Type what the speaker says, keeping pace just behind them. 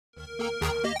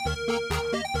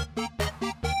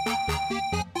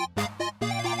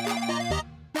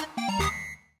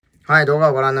はい、動画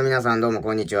をご覧の皆さんどうも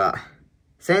こんにちは。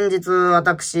先日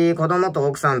私、子供と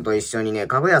奥さんと一緒にね、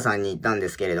家具屋さんに行ったんで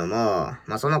すけれども、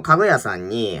その家具屋さん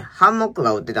にハンモック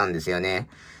が売ってたんですよね。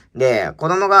で、子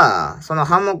供がその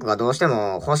ハンモックがどうして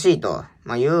も欲しいと、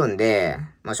言うんで、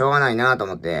しょうがないなと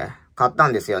思って買った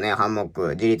んですよね、ハンモック。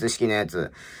自立式のや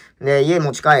つ。で、家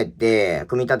持ち帰って、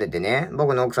組み立ててね、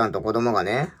僕の奥さんと子供が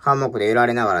ね、ハンモックで揺ら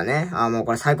れながらね、もう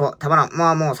これ最高、たまら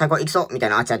ん、もう最高、いきそうみたい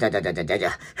な、あちゃちゃちゃちゃちゃちゃち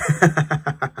ゃ。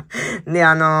で、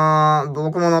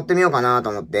僕も乗ってみようかなと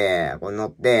思って、こう乗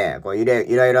って、こうゆ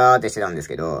らゆらってしてたんです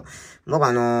けど、僕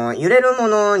揺れるも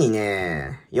のに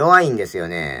ね、弱いんですよ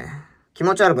ね。気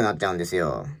持ち悪くなっちゃうんです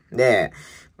よ。で、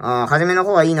初めの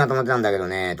方はいいなと思ってたんだけど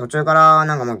ね、途中から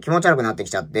なんかもう気持ち悪くなってき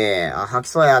ちゃって、吐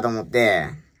きそうやと思って、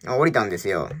降りたんです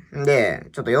よ。で、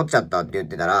ちょっと酔っちゃったって言っ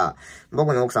てたら、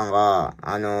僕の奥さんが、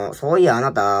そういやあ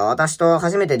なた、私と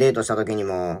初めてデートした時に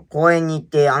も、公園に行っ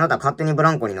てあなた勝手にブラ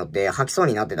ンコに乗って吐きそう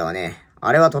になってたわね。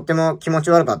あれはとっても気持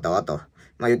ち悪かったわ、と、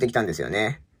言ってきたんですよ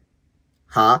ね。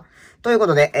というこ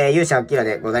とで、勇者アキラ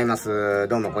でございます。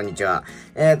どうもこんにちは。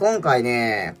今回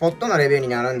ね、ポットのレビューに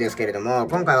なるんですけれども、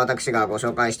今回私がご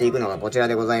紹介していくのがこちら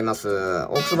でございます。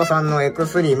オクスバさんのエク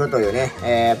スリムという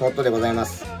ね、ポットでございま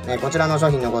す。こちらの商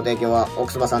品のご提供はオ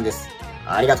クスバさんです。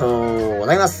ありがとうご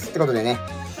ざいます。ってことでね、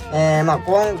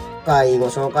今回ご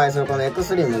紹介するこのエク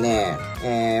スリムね、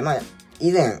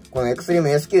以前、このエクスリム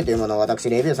SQ というものを私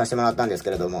レビューさせてもらったんです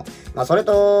けれども、それ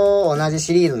と同じ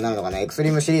シリーズになるのかな、エクス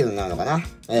リムシリーズになるのかな。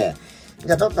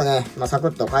じゃあちょっとね、サク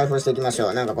ッと開封していきましょ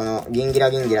う。なんかこのギンギ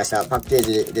ラしたパッケー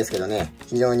ジですけどね、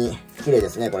非常に綺麗で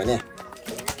すね、これね。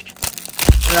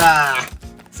うわ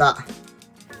ーさあ、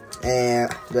どうやっ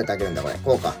て開けるんだこれ。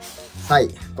こうか。はい、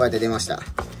こうやって出ました。こ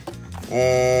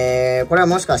れは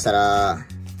もしかしたら、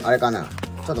あれかな。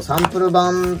ちょっとサンプル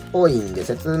版っぽいんで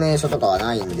説明書とかは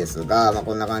ないんですが、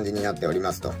こんな感じになっており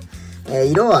ますと。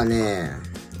色はね、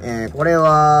これ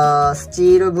はスチ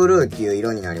ールブルーっていう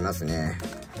色になりますね。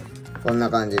こん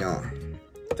な感じの、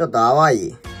ちょっと淡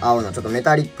い青のちょっとメ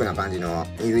タリックな感じの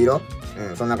水色？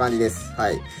そんな感じです。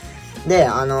はい。で、ち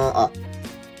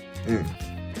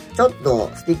ょっ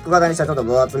とスティック型にしたらちょっと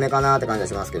分厚めかなって感じが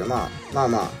しますけど、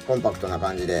コンパクトな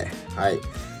感じで、はい。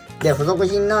で、付属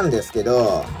品なんですけ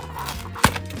ど、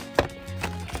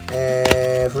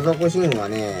付属品は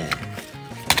ね、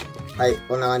はい、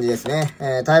こんな感じですね。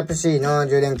タイプ C の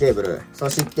充電ケーブル、そ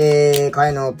して、替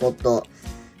えのポット、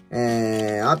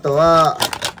あとは、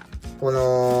こ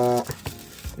の、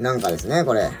なんかですね、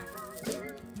これ。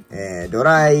ド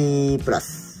ライプラ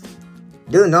ス。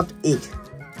do not eat.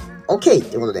 OK! っ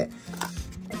てことで。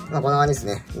こんな感じです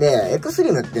ね。で、エクス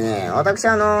リムってね、私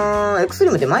エクスリ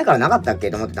ムって前からなかったっ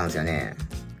けと思ってたんですよね。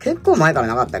結構前から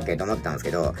なかったっけと思ってたんです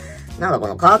けど、なんかこ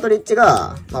のカートリッジ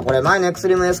が、これ前のエクス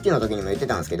リム SQ の時にも言って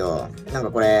たんですけど、なん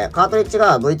かこれ、カートリッジ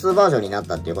が V2 バージョンになっ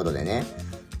たっていうことでね。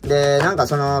で、なんか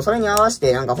それに合わせ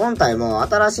て、なんか本体も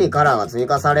新しいカラーが追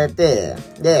加されて、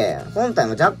で、本体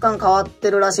も若干変わっ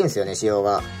てるらしいんですよね、仕様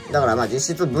が。だから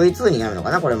実質 V2 になるのか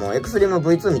なこれもエクスリム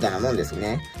V2 みたいなもんです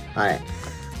ね。はい。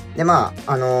で、ち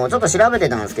ょっと調べて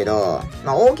たんですけど、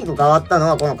大きく変わったの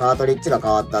はこのカートリッジが変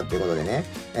わったっていうことでね、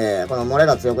この漏れ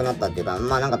が強くなったっていうか、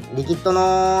なんかリキッド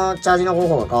のチャージの方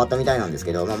法が変わったみたいなんです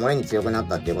けど、漏れに強くなっ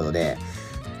たっていうことで、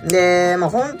で、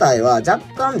本体は若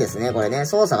干ですね、これね、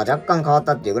操作が若干変わっ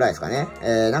たっていうぐらいですかね。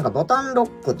なんかボタンロ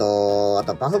ックと、あ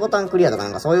とパフボタンクリアとかな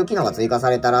んかそういう機能が追加さ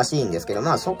れたらしいんですけ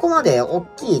ど、そこまで大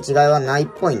きい違いはないっ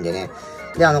ぽいんでね。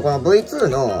で、この V2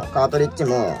 のカートリッジ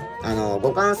も、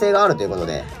互換性があるということ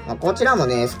で、こちらも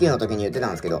ね、SQ の時に言ってた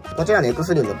んですけど、こちらのエク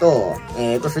スリムと、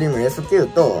エクスリム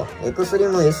SQ と、エクスリ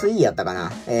ム SE やったか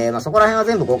な。そこら辺は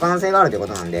全部互換性があるというこ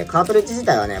となんで、カートリッジ自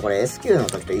体はね、これ SQ の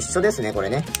時と一緒ですね、これ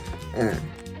ね。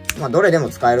どれでも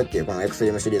使えるっていう、このエクス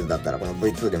リムシリーズだったら、この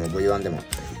V2 でも V1 でも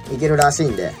いけるらしい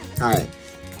んで、はい。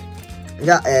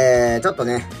じゃあ、ちょっと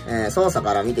ね、操作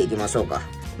から見ていきましょうか。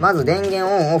まず電源オ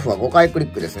ンオフは5回クリ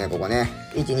ックですね、ここね。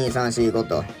1、2、3、4、5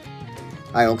と。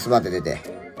はい、オクスバって出て、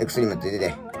エクスリムって出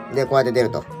て、で、こうやって出る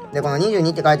と。で、この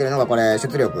22って書いてるのがこれ、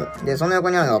出力。で、その横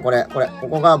にあるのがこ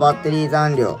こがバッテリー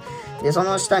残量。で、そ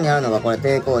の下にあるのがこれ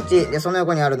抵抗値。で、その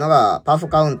横にあるのがパフ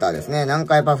カウンターですね。何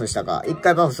回パフしたか。1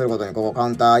回パフするごとにここカウ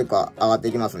ンター1個上がって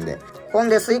いきますんで。ほん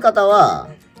で、吸い方は、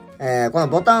この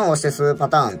ボタンを押して吸うパ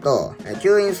ターンと、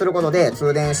吸引することで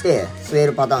通電して吸え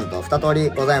るパターンと2通り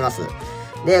ございます。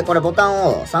で、これボタン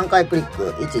を3回クリッ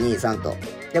ク。1、2、3と。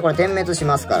で、これ点滅し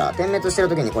ますから、点滅してる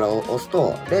時にこれを押す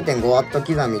と、0.5W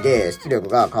刻みで出力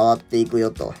が変わっていくよ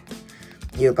と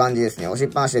いう感じですね。押し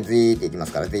っぱなしでズイーっていきま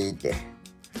すから、ズイーって。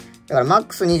だからマッ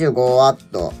クス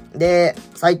 25W で、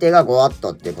最低が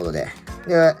 5W っていうことで。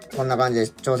で、こんな感じで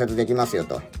調節できますよ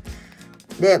と。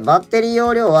で、バッテリー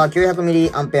容量は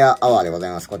 900mAh でござ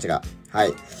います。こちら。は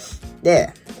い。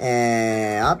で、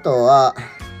あとは、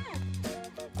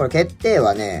これ決定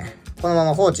はね、このま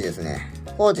ま放置ですね。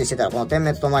放置してたらこの点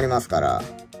滅止まりますから。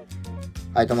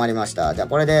はい、止まりました。じゃあ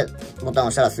これでボタンを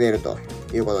押したら吸えると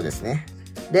いうことですね。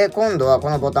で、今度はこ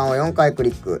のボタンを4回ク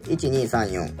リック。1、2、3、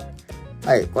4。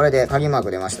はい、これで鍵マーク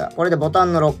出ました。これでボタ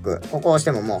ンのロック。ここを押し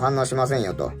てももう反応しません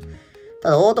よと。た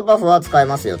だ、オートパフは使え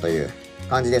ますよという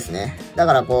感じですね。だ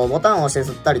からこう、ボタンを押し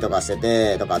て吸ったりとかして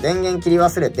て、とか、電源切り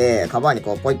忘れて、カバーに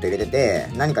こう、ポイッと入れてて、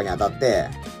何かに当たって、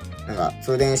なんか、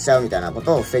通電しちゃうみたいなこ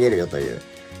とを防げるよという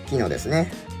機能です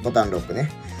ね。ボタンロック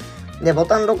ね。で、ボ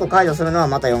タンロック解除するのは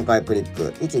また4回クリッ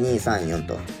ク。1、2、3、4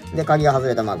と。で、鍵が外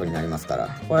れたマークになりますから、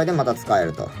これでまた使え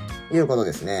るということ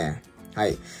ですね。は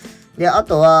い。で、あ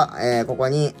とは、ここ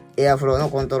にエアフローの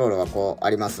コントロールがこうあ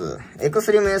ります。エクス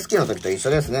トリーム S キーの時と一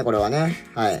緒ですね、これはね。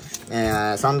はい。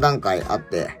3段階あっ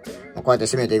て、こうやって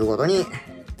締めていくごとに、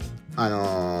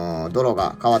泥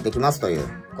が変わってきますという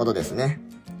ことですね。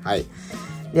はい。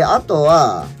で、あと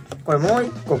は、これもう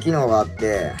一個機能があっ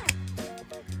て、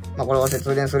まあ、これ押して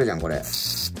通電するじゃん、これ。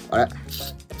あれ？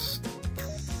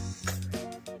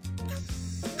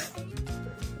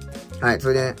はい、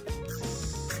通電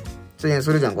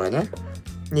するじゃん、これね。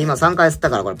で、今3回吸った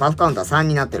から、これパフカウンター3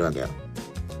になってるわけよ。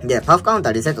で、パフカウン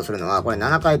ターリセットするのは、これ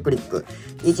7回クリック。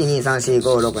1、2、3、4、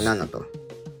5、6、7と。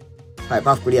はい、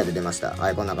パフクリアで出ました。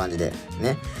はい、こんな感じで。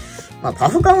ね。まあ、パ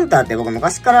フカウンターって僕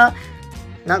昔から、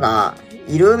なんか、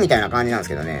いるみたいな感じなんです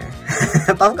けどね。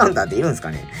パフカウンターっているんです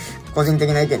かね？個人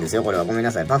的な意見ですよ、これは。ごめん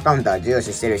なさい。パフカウンター重要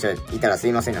視してる人いたらす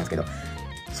いませんなんですけど。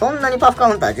そんなにパフカ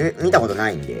ウンター見たことな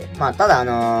いんで。まあ、ただ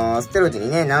吸ってるうち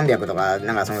にね、何百とか、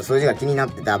なんかその数字が気になっ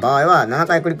てた場合は、7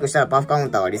回クリックしたらパフカウ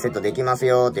ンターはリセットできます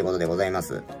よ、ということでございま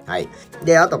す。はい。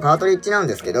で、あとカートリッジなん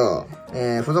ですけど、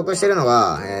付属してるの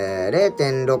が、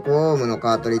0.6 オームの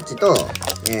カートリッジと、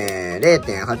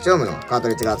0.8 オームのカート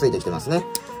リッジが付いてきてますね。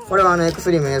これはエクス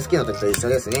トリーム S キーの時と一緒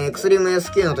ですね。エクストリーム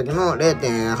S キーの時も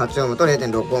 0.8 オームと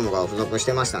 0.6 オームが付属し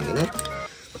てましたんでね。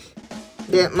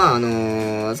で、ま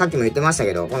あさっきも言ってました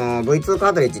けど、この V2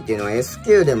 カートリッジっていうのは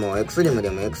SQ でも Xtrim で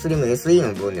も Xtrim SE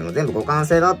の部分でも全部互換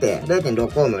性があって、0.6 オ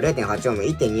ーム、0.8 オーム、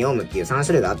1.2 オームっていう3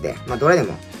種類があって、まあどれで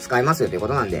も使えますよというこ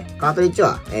となんで、カートリッジ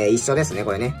は、一緒ですね、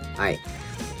これね。はい。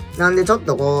なんでちょっ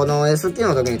とこの SQ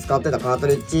の時に使ってたカート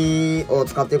リッジを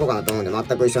使っていこうかなと思うんで、全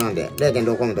く一緒なんで、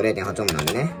0.6 オームと 0.8 オームなん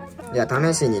でね。じゃ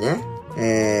あ試しにね、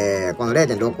この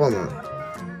 0.6 オーム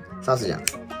刺すじゃん。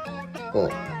こ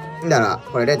う。だから、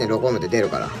これ 0.6 オームで出る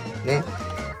から。ね。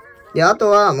で、あ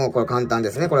とはもうこれ簡単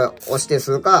ですね。これ押して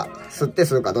吸うか、吸って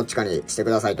吸うかどっちかにして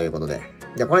くださいということで。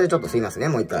で、これでちょっと吸いますね、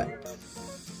もう一回。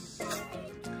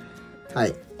は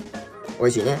い。美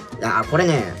味しいね。いやー、これ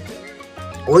ね、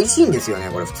美味しいんですよね、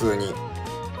これ普通に。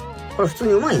これ普通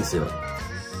にうまいんですよ。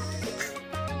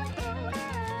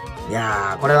い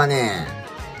やー、これはね、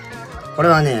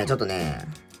ちょっとね、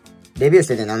レビューし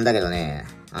ててなんだけどね、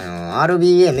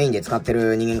RBA メインで使って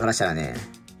る人間からしたらね、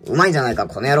うまいんじゃないか、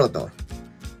この野郎と、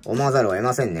思わざるを得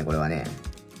ませんね、これはね。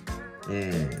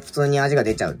普通に味が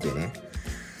出ちゃうっていうね。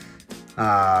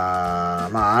まあ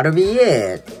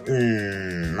RBA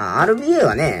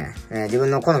はね、自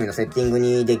分の好みのセッティング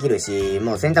にできるし、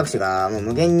もう選択肢がもう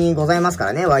無限にございますか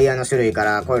らね。ワイヤーの種類か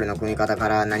ら、コイルの組み方か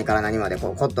ら何まで、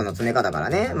こう、コットンの詰め方から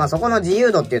ね。まあそこの自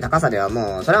由度っていう高さでは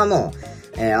もう、それはも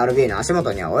う、RBA の足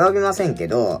元には及びませんけ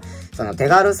ど、その手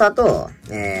軽さと、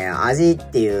味っ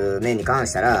ていう面に関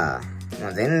したら、ま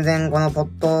あ、全然このポッ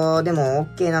トでも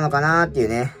OK なのかなっていう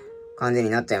ね、感じに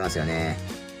なっちゃいますよね。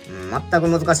全く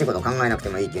難しいこと考えなくて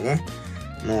もいいっていうね。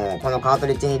もうこのカート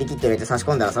リッジにリキッド入れて差し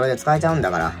込んだらそれで使えちゃうん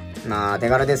だから。まあ手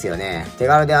軽ですよね。手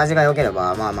軽で味が良けれ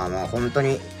ば、まあ本当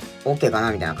に OK か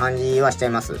なみたいな感じはしちゃい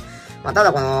ます。まあた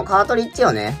だこのカートリッジ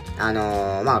をね、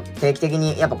まあ定期的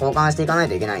にやっぱ交換していかない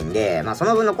といけないんで、まあそ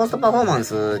の分のコストパフォーマン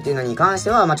スっていうのに関して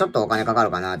は、まあちょっとお金かか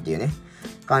るかなっていうね、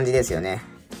感じですよね。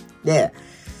で、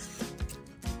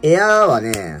エアーは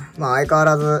ね、まあ相変わ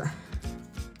らず、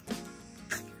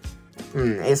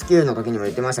SQ の時にも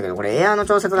言ってましたけど、これエアーの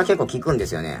調節が結構効くんで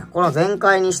すよね。この全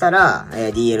開にしたら、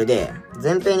DL で、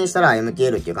全閉にしたら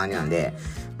MTL っていう感じなんで、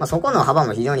まあ、そこの幅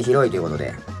も非常に広いということ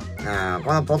で、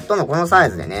このポットのこのサイ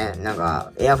ズでね、なん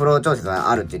か、エアフロー調節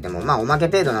があるって言っても、まあ、おまけ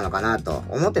程度なのかなと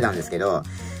思ってたんですけど、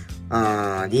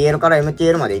DL から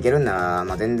MTL までいけるんなら、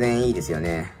まあ、全然いいですよ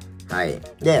ね。はい。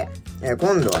で、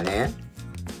今度はね、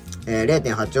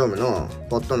0.8 オームの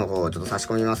ポットの方をちょっと差し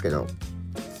込みますけど、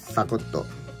サクッと。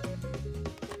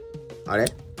あれ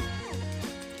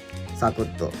サク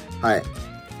ッと。はい。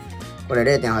これ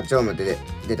 0.8 オームって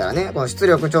出たらね、この出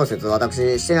力調節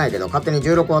私してないけど、勝手に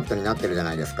 16W になってるじゃ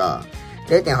ないですか。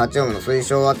0.8 オームの推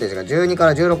奨ワッテージが12か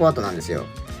ら16ワットなんですよ。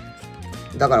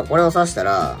だからこれを挿した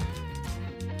ら、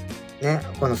ね、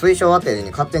この推奨ワッテージ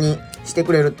に勝手にして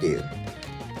くれるっていう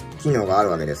機能がある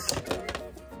わけです。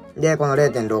で、この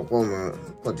 0.6 オーム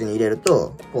こっちに入れる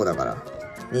と、こうだから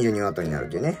22ワットになるっ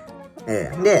ていうね。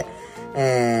で、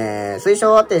推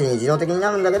奨ワッテージに自動的に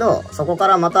なるんだけど、そこか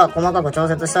らまた細かく調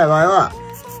節したい場合は、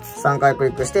3回ク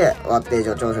リックしてワッテージ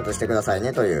を調節してください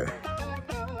ねという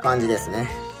感じですね。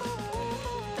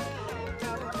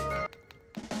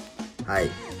はい。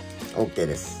OK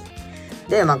です。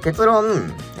で、まあ、結論、こ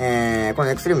のエ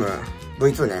クストリーム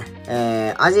V2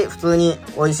 ね、味普通に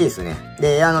美味しいですね。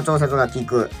で、エアの調節が効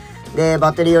く。で、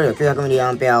バッテリー容量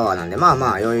 900mAh なんで、まあ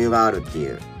まあ余裕があるって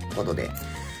いうことで。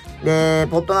で、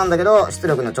ポットなんだけど、出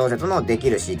力の調節もでき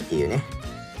るしっていうね。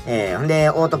で、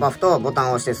オートパフとボタ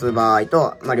ンを押して吸う場合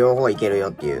と、まあ、両方いけるよ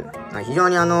っていう。まあ、非常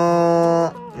に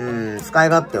使い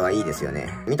勝手はいいですよね。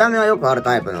見た目はよくある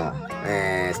タイプの、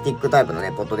スティックタイプの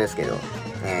ね、ポットですけど、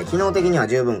機能的には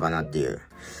十分かなっていう。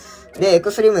で、エ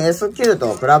クストリーム SQ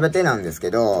と比べてなんです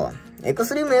けど、エクス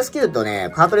トリーム SQ と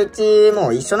ね、カートリッジ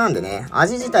も一緒なんでね、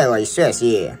味自体は一緒や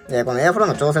し、で、このエアフロー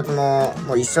の調節も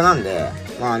一緒なんで、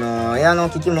まあエアの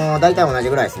効きも大体同じ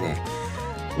ぐらいですね。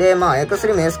で、まあ、エクスト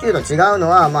リーム SQ と違うの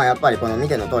は、まあ、やっぱりこの見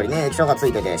ての通りね、液晶がつ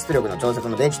いてて、出力の調節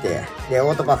もできて、で、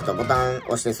オートパフとボタン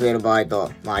押して吸える場合と、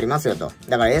まあ、ありますよと。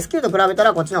だから SQ と比べた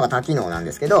らこっちの方が多機能なん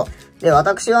ですけど、で、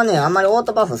私はね、あんまりオー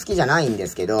トパフ好きじゃないんで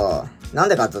すけど、なん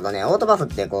でかっていうとね、オートパフっ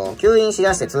てこう、吸引し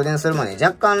だして通電するまで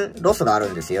若干ロスがある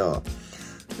んですよ。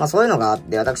まあ、そういうのがあっ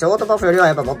て、私、オートパフよりは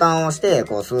やっぱボタンを押して、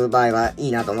こう、吸う場合がい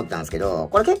いなと思ったんですけど、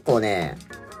これ結構ね、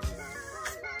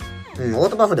オー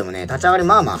トパフでもね、立ち上がり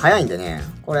まあまあ早いんでね、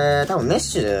これ多分メッ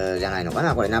シュじゃないのか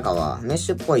な、これ中は。メッ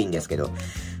シュっぽいんですけど、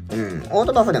オー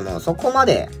トパフでもそこま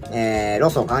で、ロ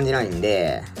スを感じないん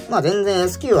で、まあ全然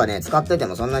SQ はね、使ってて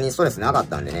もそんなにストレスなかっ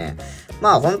たんでね、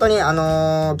まあ本当に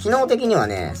機能的には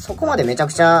ね、そこまでめちゃ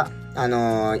くちゃ、変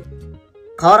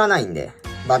わらないんで、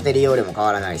バッテリー容量も変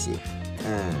わらないし、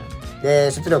で、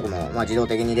出力もまあ自動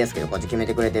的にですけど、こっち決め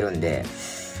てくれてるんで、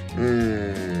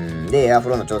で、エアフ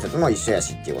ローの調節も一緒や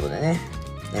しっていうことでね。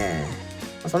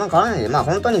そんな変わらないんで、まあ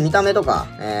本当に見た目とか、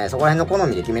そこら辺の好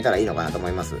みで決めたらいいのかなと思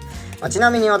います。まあ、ちな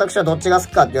みに私はどっちが好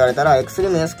きかって言われたら、エクストリ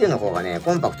ーム SQ の方がね、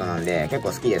コンパクトなんで結構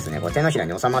好きですね。これ手のひら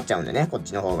に収まっちゃうんでね、こっ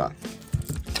ちの方が。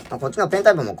まあ、こっちのペン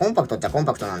タイプもコンパクトっちゃコン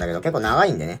パクトなんだけど、結構長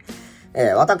いんでね。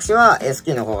私は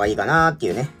SQ の方がいいかなーって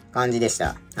いうね、感じでし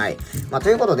た。はい。まあと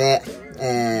いうことで、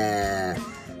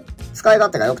使い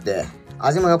勝手が良くて、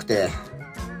味も良くて、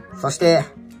そして、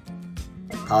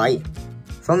かわいい。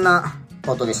そんな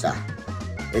ことでした。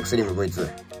エクストリーム V2。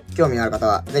興味のある方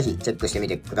はぜひチェックしてみ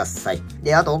てください。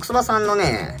で、あと、奥芝さんの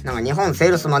ね、なんか日本セー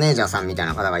ルスマネージャーさんみたい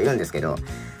な方がいるんですけど、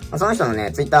その人の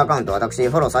ね、ツイッターアカウント私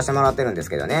フォローさせてもらってるんです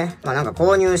けどね。まあなんか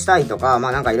購入したいとか、ま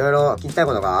あなんかいろいろ聞きたい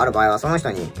ことがある場合はその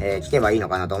人に、聞けばいいの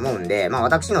かなと思うんで、まあ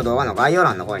私の動画の概要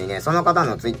欄の方にね、その方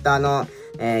のツイッターの、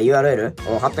URL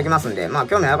を貼っときますんで、まあ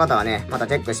興味ある方はね、また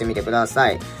チェックしてみてくださ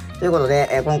い。ということ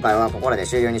で、今回はここらで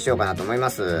終了にしようかなと思いま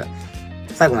す。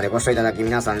最後までご視聴いただき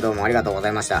皆さんどうもありがとうござ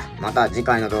いました。また次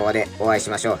回の動画でお会いし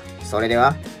ましょう。それで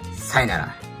は、さよな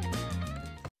ら。